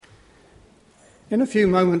In a few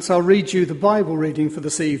moments, I'll read you the Bible reading for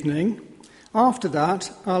this evening. After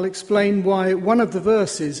that, I'll explain why one of the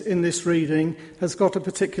verses in this reading has got a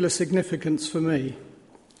particular significance for me.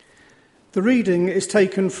 The reading is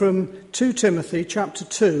taken from 2 Timothy chapter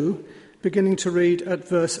 2, beginning to read at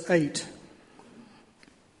verse 8.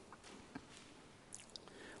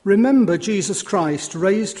 Remember Jesus Christ,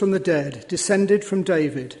 raised from the dead, descended from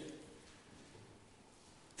David.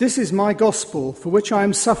 This is my gospel, for which I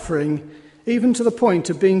am suffering, even to the point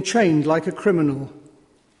of being chained like a criminal.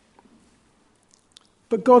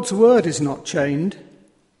 But God's word is not chained.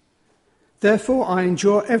 Therefore I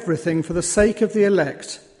endure everything for the sake of the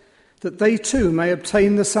elect, that they too may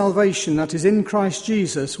obtain the salvation that is in Christ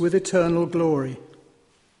Jesus with eternal glory.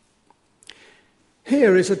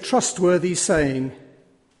 Here is a trustworthy saying: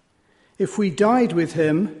 if we died with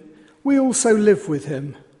him, we also live with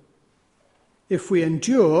him. If we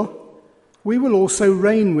endure, we will also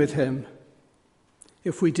reign with him.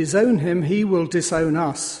 If we disown him, he will disown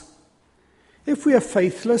us. If we are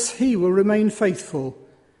faithless, he will remain faithful,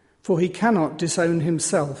 for he cannot disown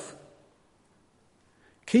himself.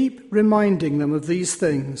 Keep reminding them of these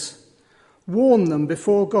things. Warn them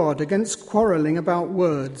before God against quarrelling about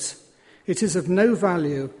words. It is of no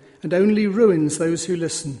value and only ruins those who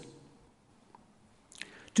listen.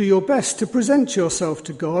 Do your best to present yourself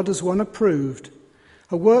to God as one approved,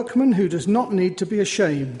 a workman who does not need to be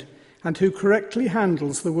ashamed, and who correctly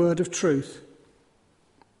handles the word of truth.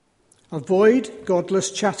 Avoid godless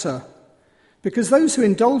chatter, because those who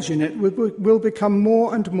indulge in it will become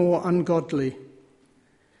more and more ungodly.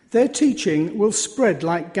 Their teaching will spread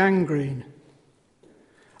like gangrene.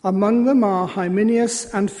 Among them are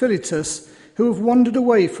Hymenaeus and Philetus, who have wandered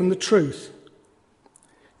away from the truth.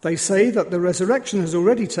 They say that the resurrection has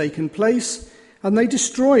already taken place, and they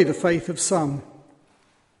destroy the faith of some.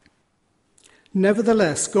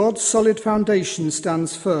 Nevertheless, God's solid foundation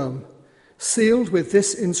stands firm, sealed with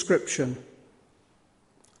this inscription: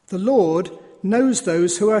 The Lord knows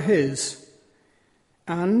those who are his,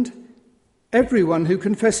 and everyone who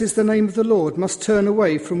confesses the name of the Lord must turn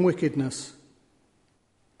away from wickedness.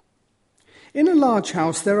 In a large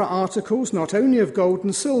house there are articles not only of gold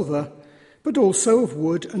and silver, but also of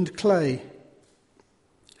wood and clay.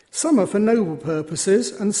 Some are for noble purposes,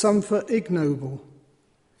 and some for ignoble.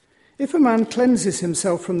 If a man cleanses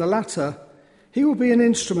himself from the latter, he will be an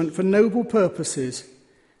instrument for noble purposes,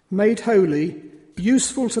 made holy,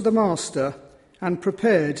 useful to the master, and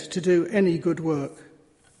prepared to do any good work.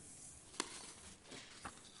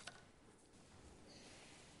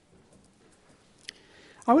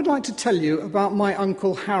 I would like to tell you about my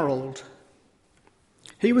Uncle Harold.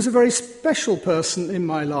 He was a very special person in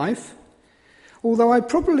my life, although I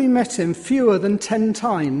probably met him fewer than 10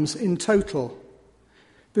 times in total,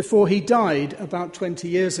 before he died about 20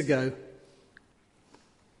 years ago.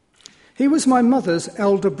 He was my mother's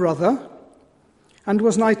elder brother and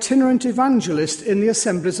was an itinerant evangelist in the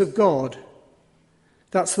Assemblies of God.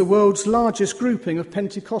 That's the world's largest grouping of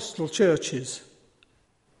Pentecostal churches.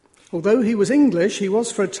 Although he was English, he was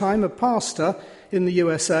for a time a pastor in the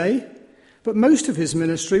USA, but most of his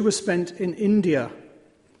ministry was spent in India,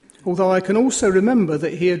 although I can also remember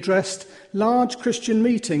that he addressed large Christian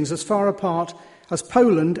meetings as far apart as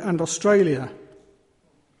Poland and Australia.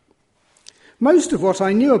 Most of what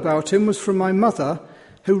I knew about him was from my mother,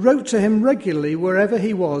 who wrote to him regularly wherever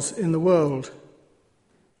he was in the world.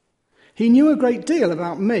 He knew a great deal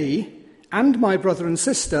about me and my brother and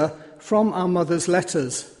sister from our mother's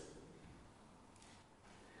letters.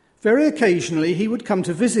 Very occasionally he would come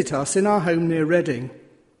to visit us in our home near Reading.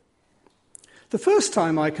 The first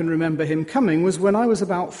time I can remember him coming was when I was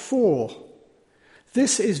about 4.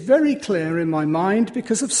 This is very clear in my mind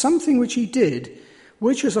because of something which he did,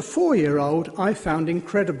 which as a 4-year-old I found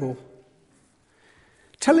incredible.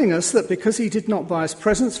 Telling us that because he did not buy us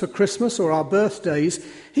presents for Christmas or our birthdays,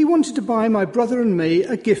 he wanted to buy my brother and me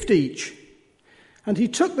a gift each. And he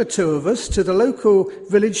took the 2 of us to the local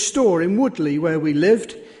village store in Woodley where we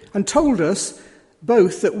lived and told us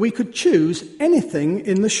both that we could choose anything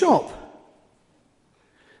in the shop.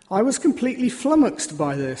 I was completely flummoxed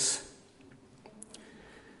by this.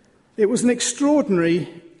 It was an extraordinary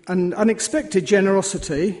and unexpected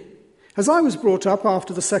generosity, as I was brought up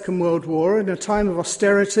after the Second World War in a time of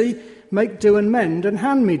austerity, make do and mend, and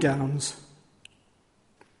hand-me-downs.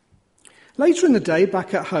 Later in the day,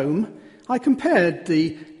 back at home, I compared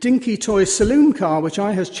the dinky toy saloon car which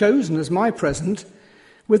I had chosen as my present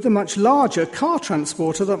with the much larger car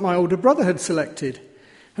transporter that my older brother had selected,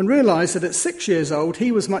 and realised that at 6 years old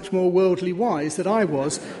he was much more worldly wise than I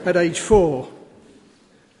was at age 4.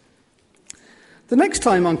 The next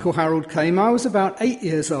time Uncle Harold came, I was about 8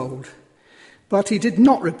 years old. But he did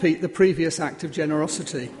not repeat the previous act of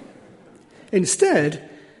generosity. Instead,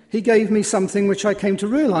 he gave me something which I came to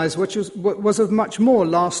realize was of much more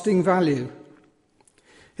lasting value.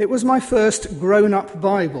 It was my first grown-up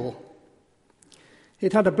Bible.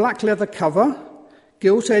 It had a black leather cover,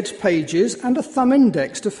 gilt-edged pages, and a thumb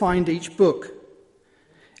index to find each book.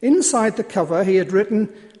 Inside the cover, he had written,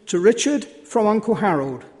 "To Richard from Uncle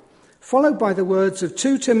Harold," followed by the words of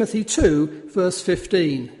 2 Timothy 2, verse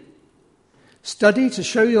 15. "Study to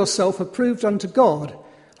show yourself approved unto God,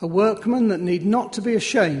 a workman that need not to be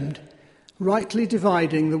ashamed, rightly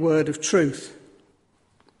dividing the word of truth."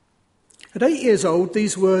 At 8 years old,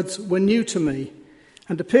 these words were new to me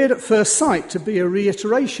and appeared at first sight to be a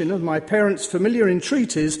reiteration of my parents' familiar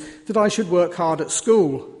entreaties that I should work hard at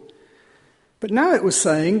school. But now it was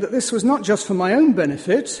saying that this was not just for my own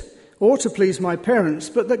benefit or to please my parents,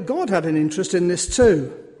 but that God had an interest in this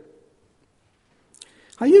too.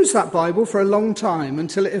 I used that Bible for a long time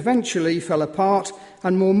until it eventually fell apart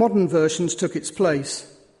and more modern versions took its place.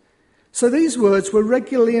 So these words were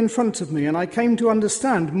regularly in front of me, and I came to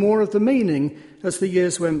understand more of the meaning as the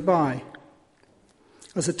years went by.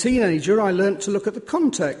 As a teenager, I learnt to look at the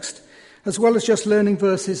context, as well as just learning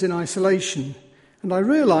verses in isolation. And I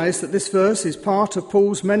realised that this verse is part of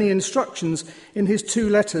Paul's many instructions in his 2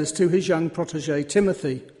 letters to his young protege,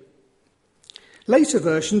 Timothy. Later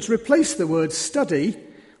versions replace the word study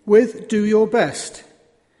with do your best,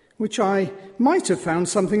 which I might have found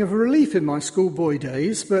something of a relief in my schoolboy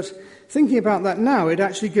days, but thinking about that now, it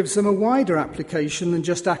actually gives them a wider application than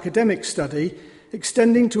just academic study,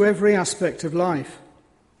 extending to every aspect of life.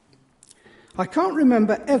 I can't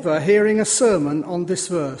remember ever hearing a sermon on this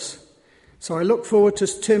verse, so I look forward to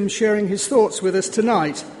Tim sharing his thoughts with us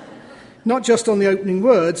tonight, not just on the opening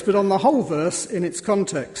words, but on the whole verse in its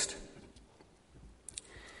context.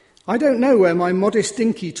 I don't know where my modest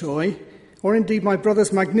dinky toy, or indeed my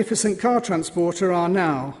brother's magnificent car transporter, are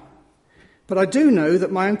now, but I do know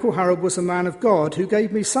that my Uncle Harold was a man of God who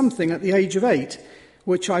gave me something at the age of 8,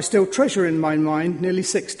 which I still treasure in my mind nearly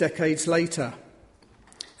 6 decades later.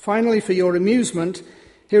 Finally, for your amusement,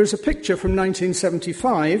 here is a picture from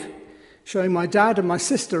 1975 showing my dad and my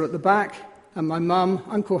sister at the back and my mum,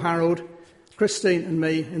 Uncle Harold, Christine and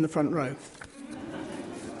me in the front row.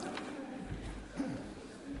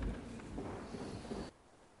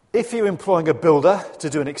 If you're employing a builder to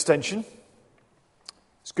do an extension,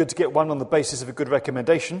 it's good to get one on the basis of a good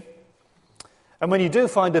recommendation. And when you do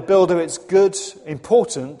find a builder, it's good,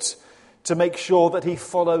 important, to make sure that he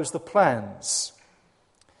follows the plans.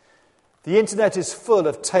 The internet is full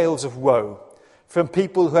of tales of woe from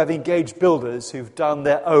people who have engaged builders who've done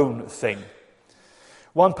their own thing.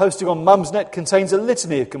 One posting on Mumsnet contains a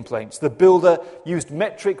litany of complaints. The builder used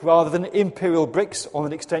metric rather than imperial bricks on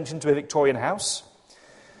an extension to a Victorian house.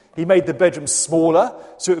 He made the bedroom smaller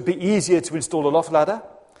so it would be easier to install a loft ladder.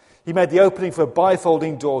 He made the opening for a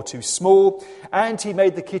bifolding door too small, and he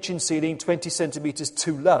made the kitchen ceiling 20 centimetres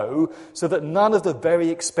too low so that none of the very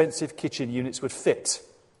expensive kitchen units would fit.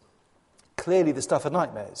 Clearly the stuff of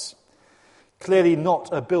nightmares. Clearly not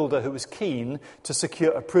a builder who was keen to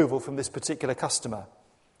secure approval from this particular customer.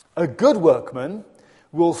 A good workman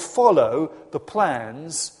will follow the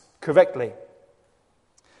plans correctly.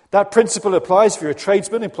 That principle applies if you're a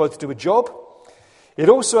tradesman employed to do a job. It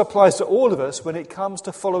also applies to all of us when it comes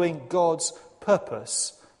to following God's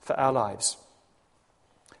purpose for our lives.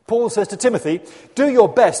 Paul says to Timothy, do your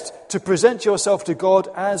best to present yourself to God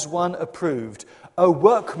as one approved, a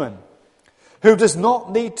workman who does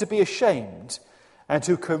not need to be ashamed and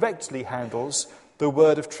who correctly handles the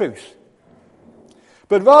word of truth.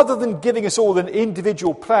 But rather than giving us all an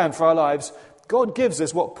individual plan for our lives, God gives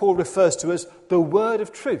us what Paul refers to as the word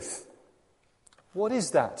of truth. What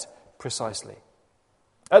is that precisely?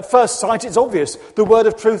 At first sight, it's obvious. The word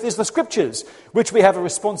of truth is the scriptures, which we have a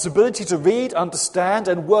responsibility to read, understand,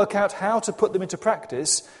 and work out how to put them into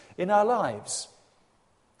practice in our lives.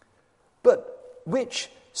 But which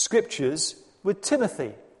scriptures would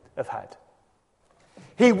Timothy have had?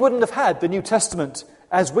 He wouldn't have had the New Testament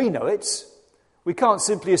as we know it. We can't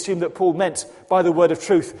simply assume that Paul meant by the word of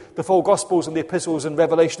truth the 4 Gospels and the epistles and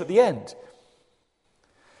Revelation at the end.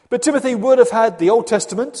 But Timothy would have had the Old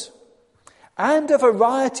Testament and a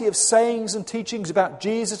variety of sayings and teachings about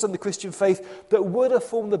Jesus and the Christian faith that would have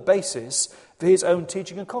formed the basis for his own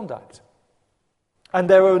teaching and conduct. And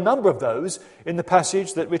there are a number of those in the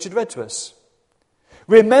passage that Richard read to us.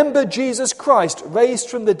 Remember Jesus Christ, raised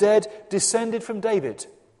from the dead, descended from David.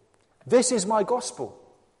 This is my gospel,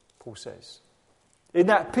 Paul says. In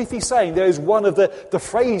that pithy saying, there is one of the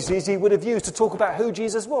phrases he would have used to talk about who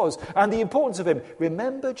Jesus was and the importance of him.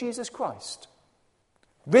 Remember Jesus Christ,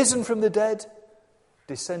 risen from the dead,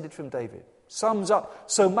 descended from David. Sums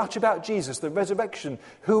up so much about Jesus, the resurrection,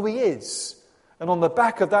 who he is. And on the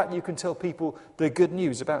back of that, you can tell people the good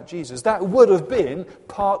news about Jesus. That would have been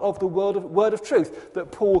part of the word of truth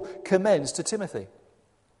that Paul commends to Timothy.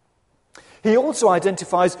 He also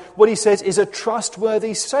identifies what he says is a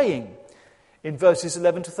trustworthy saying in verses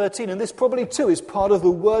 11 to 13. And this probably too is part of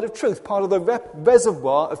the word of truth, part of the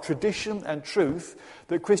reservoir of tradition and truth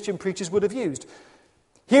that Christian preachers would have used.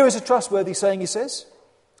 Here is a trustworthy saying, he says.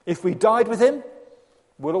 If we died with him,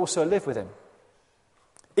 we'll also live with him.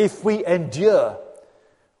 If we endure,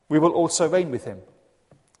 we will also reign with him.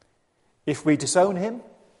 If we disown him,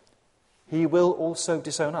 he will also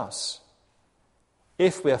disown us.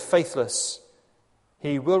 If we are faithless,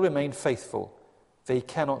 he will remain faithful, for he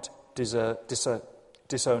cannot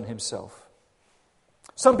disown himself.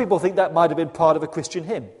 Some people think that might have been part of a Christian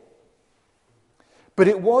hymn. But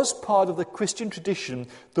it was part of the Christian tradition,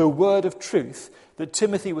 the word of truth, that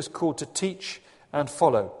Timothy was called to teach and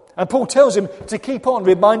follow. And Paul tells him to keep on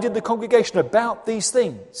reminding the congregation about these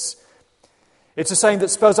things. It's a saying that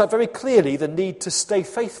spells out very clearly the need to stay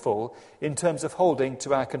faithful in terms of holding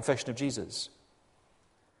to our confession of Jesus.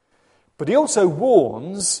 But he also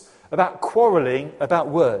warns about quarrelling about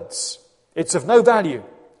words. It's of no value,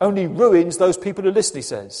 only ruins those people who listen, he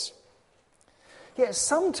says. Yet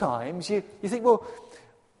sometimes you think, well,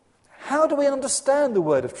 how do we understand the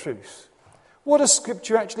word of truth? What does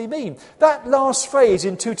Scripture actually mean? That last phrase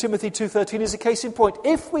in 2 Timothy 2:13 is a case in point.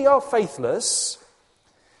 If we are faithless,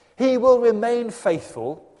 he will remain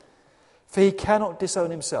faithful, for he cannot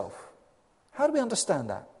disown himself. How do we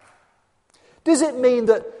understand that? Does it mean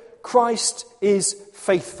that Christ is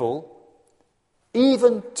faithful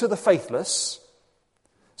even to the faithless,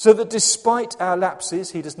 so that despite our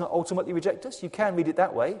lapses, he does not ultimately reject us? You can read it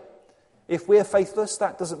that way. If we're faithless,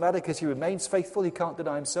 that doesn't matter because he remains faithful. He can't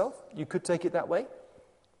deny himself. You could take it that way.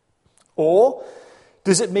 Or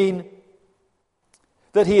does it mean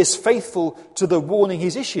that he is faithful to the warning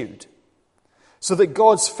he's issued, so that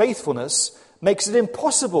God's faithfulness makes it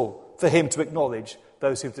impossible for him to acknowledge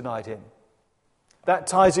those who've denied him? That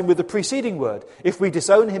ties in with the preceding word. If we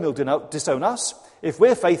disown him, he'll disown us. If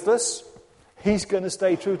we're faithless, he's going to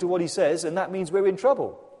stay true to what he says, and that means we're in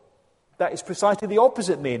trouble. That is precisely the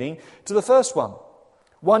opposite meaning to the first one.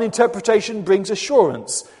 One interpretation brings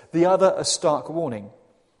assurance, the other a stark warning.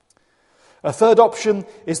 A third option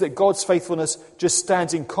is that God's faithfulness just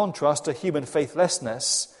stands in contrast to human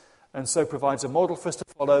faithlessness, and so provides a model for us to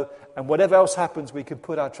follow, and whatever else happens, we can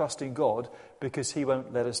put our trust in God because he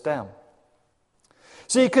won't let us down.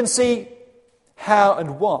 So you can see how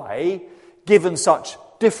and why, given such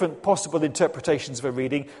different possible interpretations of a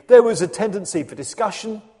reading, there was a tendency for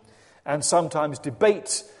discussion and sometimes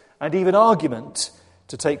debate and even argument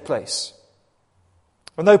to take place.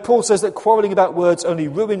 And though Paul says that quarrelling about words only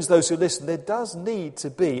ruins those who listen, there does need to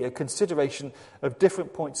be a consideration of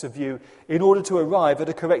different points of view in order to arrive at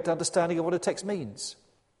a correct understanding of what a text means.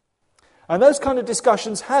 And those kind of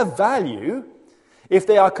discussions have value if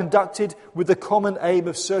they are conducted with the common aim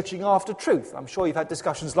of searching after truth. I'm sure you've had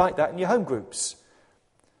discussions like that in your home groups.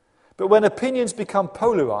 But when opinions become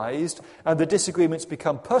polarized and the disagreements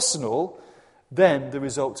become personal, then the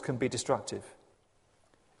results can be destructive.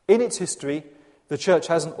 In its history, the church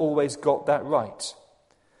hasn't always got that right.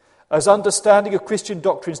 As understanding of Christian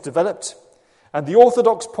doctrines developed and the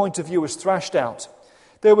orthodox point of view was thrashed out,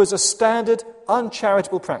 there was a standard,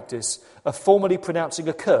 uncharitable practice of formally pronouncing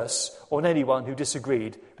a curse on anyone who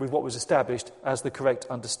disagreed with what was established as the correct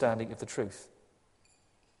understanding of the truth.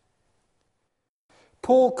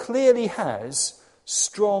 Paul clearly has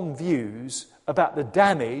strong views about the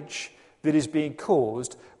damage that is being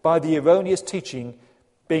caused by the erroneous teaching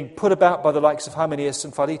being put about by the likes of Hymenaeus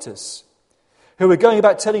and Philetus, who are going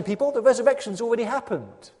about telling people the resurrection's already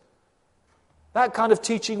happened. That kind of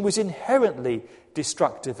teaching was inherently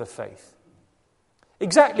destructive of faith.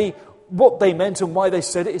 Exactly what they meant and why they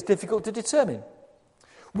said it is difficult to determine.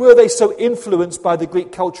 Were they so influenced by the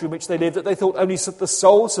Greek culture in which they lived that they thought only the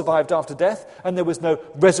soul survived after death and there was no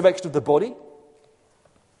resurrection of the body?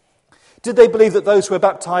 Did they believe that those who were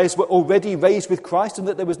baptized were already raised with Christ and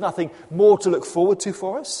that there was nothing more to look forward to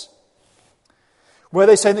for us? Were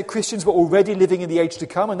they saying that Christians were already living in the age to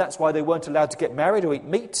come and that's why they weren't allowed to get married or eat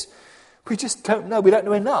meat? We just don't know. We don't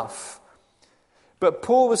know enough. But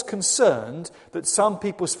Paul was concerned that some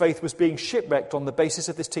people's faith was being shipwrecked on the basis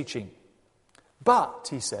of this teaching. But,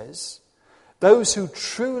 he says, those who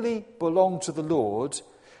truly belong to the Lord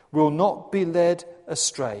will not be led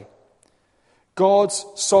astray. God's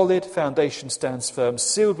solid foundation stands firm,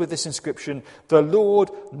 sealed with this inscription, "The Lord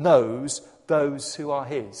knows those who are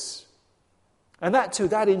his." And that too,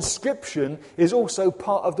 that inscription is also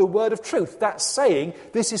part of the word of truth. That's saying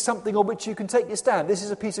this is something on which you can take your stand. This is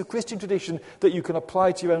a piece of Christian tradition that you can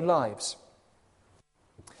apply to your own lives.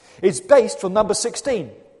 It's based from Numbers 16.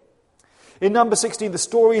 In Numbers 16, the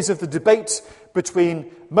story is of the debate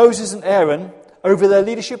between Moses and Aaron over their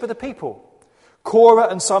leadership of the people. Korah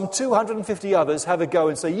and some 250 others have a go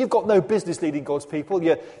and say, you've got no business leading God's people.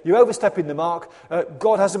 You're overstepping the mark.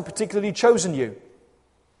 God hasn't particularly chosen you.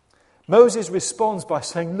 Moses responds by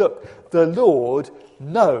saying, look, the Lord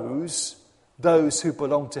knows those who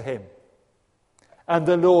belong to him. And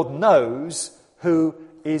the Lord knows who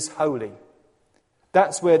is holy.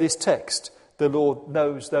 That's where this text, the Lord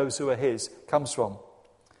knows those who are his, comes from.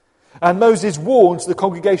 And Moses warns the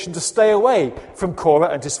congregation to stay away from Korah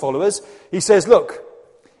and his followers. He says, look,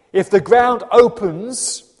 if the ground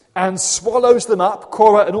opens and swallows them up,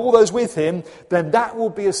 Korah and all those with him, then that will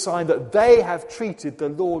be a sign that they have treated the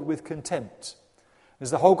Lord with contempt.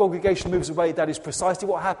 As the whole congregation moves away, that is precisely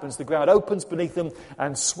what happens. The ground opens beneath them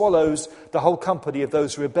and swallows the whole company of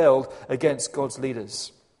those who rebelled against God's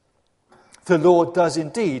leaders. The Lord does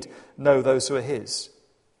indeed know those who are his.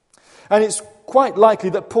 And it's quite likely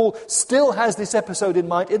that Paul still has this episode in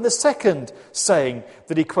mind in the second saying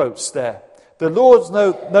that he quotes there. The Lord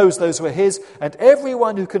knows those who are his, and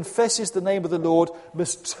everyone who confesses the name of the Lord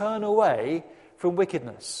must turn away from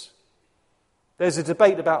wickedness. There's a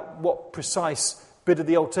debate about what precise bit of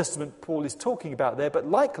the Old Testament Paul is talking about there, but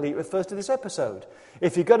likely it refers to this episode.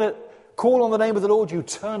 If you're going to call on the name of the Lord, you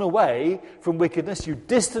turn away from wickedness, you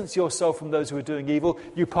distance yourself from those who are doing evil,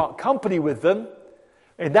 you part company with them.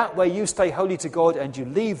 In that way you stay holy to God and you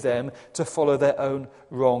leave them to follow their own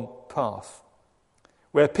wrong path.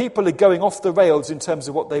 Where people are going off the rails in terms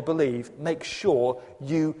of what they believe, make sure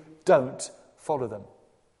you don't follow them.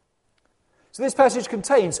 So this passage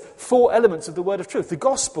contains 4 elements of the word of truth. The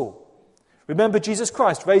gospel. Remember Jesus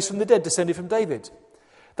Christ, raised from the dead, descended from David.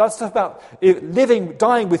 That stuff about living,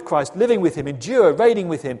 dying with Christ, living with him, endure, reigning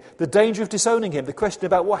with him, the danger of disowning him, the question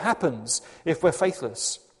about what happens if we're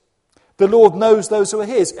faithless. The Lord knows those who are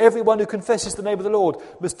his. Everyone who confesses the name of the Lord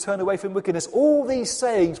must turn away from wickedness. All these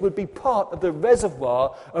sayings would be part of the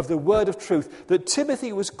reservoir of the word of truth that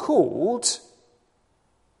Timothy was called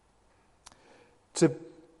to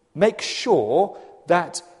make sure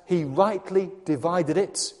that he rightly divided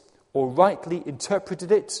it, or rightly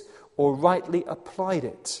interpreted it, or rightly applied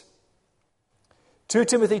it. 2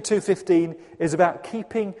 Timothy 2:15 is about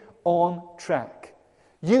keeping on track.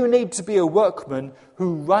 You need to be a workman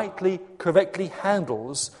who rightly, correctly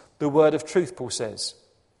handles the word of truth, Paul says.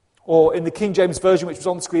 Or in the King James Version, which was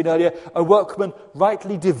on the screen earlier, a workman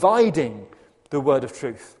rightly dividing the word of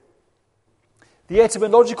truth. The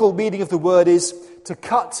etymological meaning of the word is to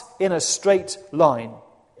cut in a straight line.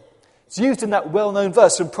 It's used in that well-known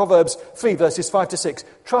verse from Proverbs 3, verses 5 to 6.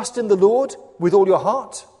 Trust in the Lord with all your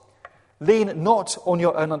heart. Lean not on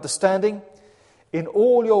your own understanding. In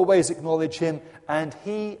all your ways acknowledge him, and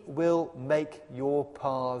he will make your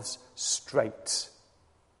paths straight.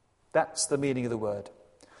 That's the meaning of the word.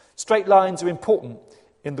 Straight lines are important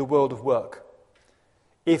in the world of work.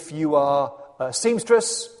 If you are a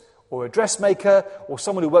seamstress or a dressmaker or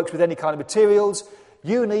someone who works with any kind of materials,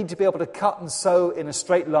 you need to be able to cut and sew in a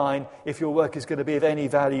straight line if your work is going to be of any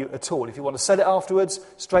value at all. If you want to sell it afterwards,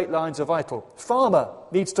 straight lines are vital. Farmer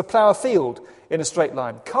needs to plough a field in a straight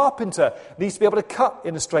line. Carpenter needs to be able to cut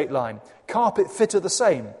in a straight line. Carpet fitter the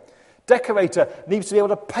same. Decorator needs to be able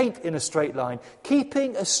to paint in a straight line.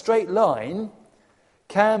 Keeping a straight line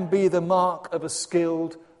can be the mark of a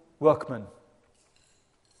skilled workman.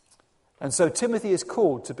 And so Timothy is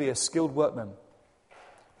called to be a skilled workman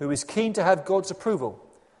who is keen to have God's approval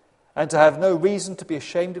and to have no reason to be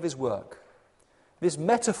ashamed of his work. This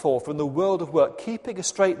metaphor from the world of work, keeping a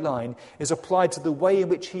straight line, is applied to the way in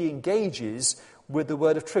which he engages with the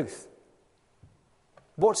word of truth.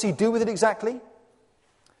 What's he do with it exactly?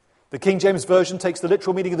 The King James Version takes the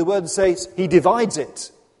literal meaning of the word and says he divides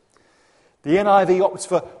it. The NIV opts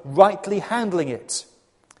for rightly handling it.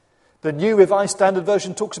 The New Revised Standard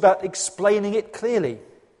Version talks about explaining it clearly.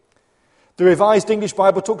 The Revised English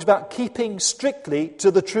Bible talks about keeping strictly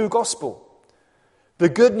to the true gospel. The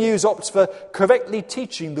Good News opts for correctly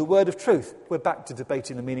teaching the word of truth. We're back to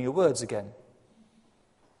debating the meaning of words again.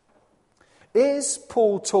 Is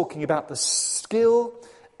Paul talking about the skill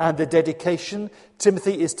and the dedication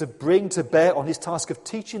Timothy is to bring to bear on his task of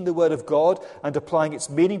teaching the word of God and applying its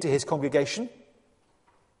meaning to his congregation?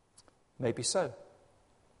 Maybe so.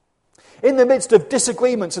 In the midst of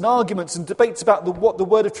disagreements and arguments and debates about what the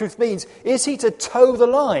word of truth means, is he to toe the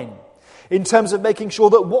line in terms of making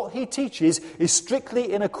sure that what he teaches is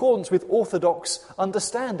strictly in accordance with orthodox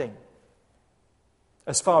understanding?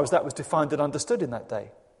 as far as that was defined and understood in that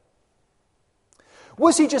day.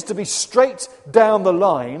 Was he just to be straight down the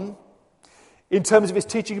line in terms of his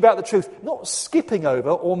teaching about the truth, not skipping over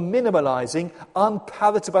or minimalising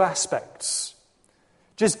unpalatable aspects?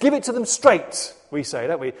 Just give it to them straight, we say,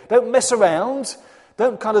 don't we? Don't mess around.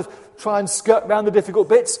 Don't kind of try and skirt around the difficult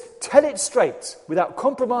bits. Tell it straight, without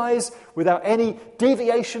compromise, without any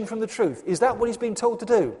deviation from the truth. Is that what he's been told to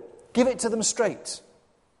do? Give it to them straight.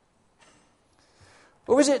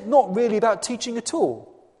 Or is it not really about teaching at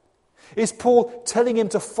all? Is Paul telling him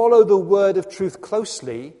to follow the word of truth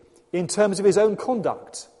closely in terms of his own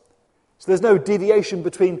conduct? So there's no deviation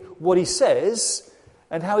between what he says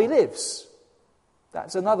and how he lives.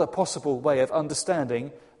 That's another possible way of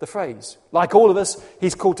understanding the phrase. Like all of us,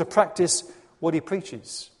 he's called to practice what he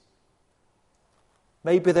preaches.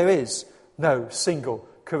 Maybe there is no single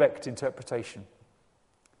correct interpretation.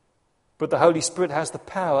 But the Holy Spirit has the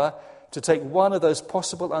power to take one of those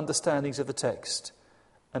possible understandings of the text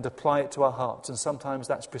and apply it to our hearts. And sometimes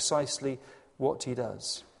that's precisely what he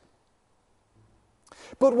does.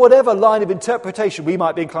 But whatever line of interpretation we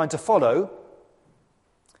might be inclined to follow,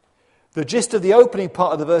 the gist of the opening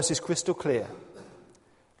part of the verse is crystal clear.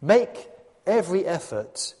 Make every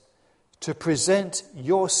effort to present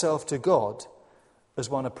yourself to God as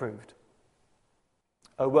one approved,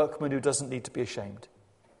 a workman who doesn't need to be ashamed.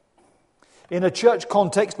 In a church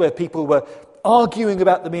context where people were arguing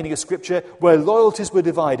about the meaning of Scripture, where loyalties were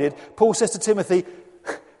divided, Paul says to Timothy,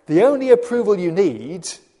 the only approval you need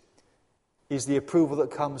is the approval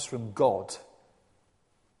that comes from God.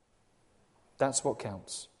 That's what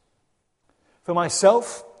counts. For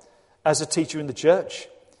myself, as a teacher in the church,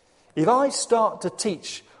 if I start to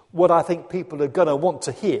teach what I think people are going to want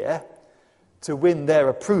to hear to win their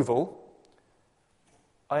approval,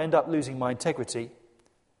 I end up losing my integrity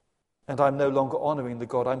and I'm no longer honouring the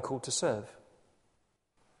God I'm called to serve.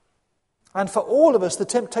 And for all of us, the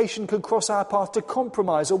temptation can cross our path to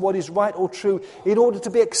compromise on what is right or true in order to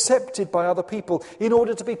be accepted by other people, in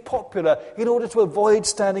order to be popular, in order to avoid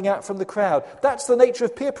standing out from the crowd. That's the nature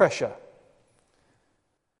of peer pressure.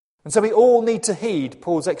 And so we all need to heed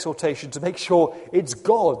Paul's exhortation to make sure it's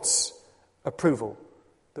God's approval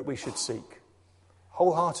that we should seek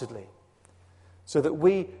wholeheartedly, so that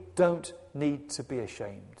we don't need to be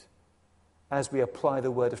ashamed as we apply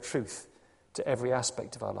the word of truth to every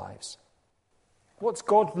aspect of our lives. What's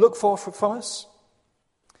God look for from us?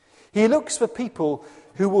 He looks for people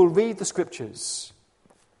who will read the Scriptures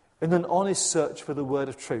in an honest search for the word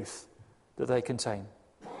of truth that they contain.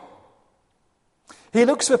 He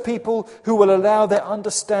looks for people who will allow their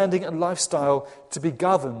understanding and lifestyle to be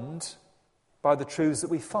governed by the truths that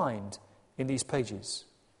we find in these pages.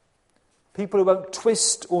 People who won't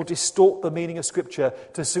twist or distort the meaning of Scripture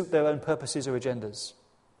to suit their own purposes or agendas.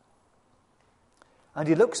 And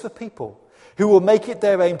he looks for people who will make it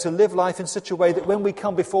their aim to live life in such a way that when we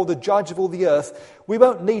come before the judge of all the earth, we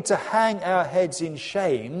won't need to hang our heads in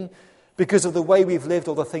shame because of the way we've lived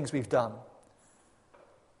or the things we've done.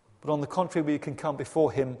 But on the contrary, we can come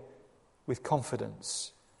before him with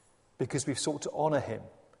confidence because we've sought to honour him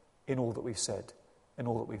in all that we've said and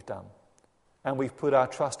all that we've done. And we've put our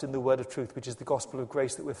trust in the word of truth, which is the gospel of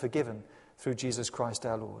grace that we're forgiven through Jesus Christ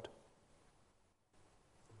our Lord.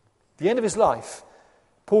 At the end of his life,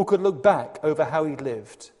 Paul could look back over how he'd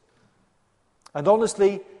lived. And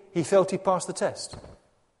honestly, he felt he passed the test.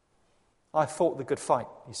 I fought the good fight,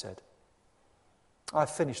 he said.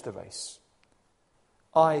 I've finished the race.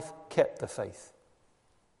 I've kept the faith.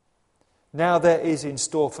 Now there is in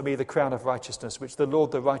store for me the crown of righteousness, which the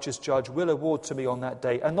Lord, the righteous judge, will award to me on that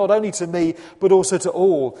day. And not only to me, but also to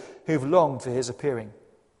all who've longed for his appearing.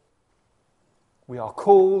 We are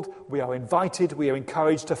called, we are invited, we are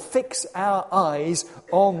encouraged to fix our eyes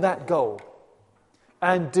on that goal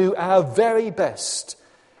and do our very best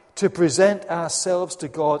to present ourselves to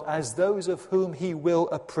God as those of whom he will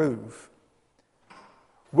approve.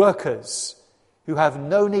 Workers who have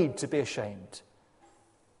no need to be ashamed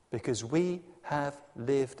because we have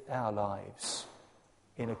lived our lives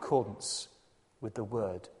in accordance with the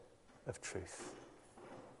word of truth.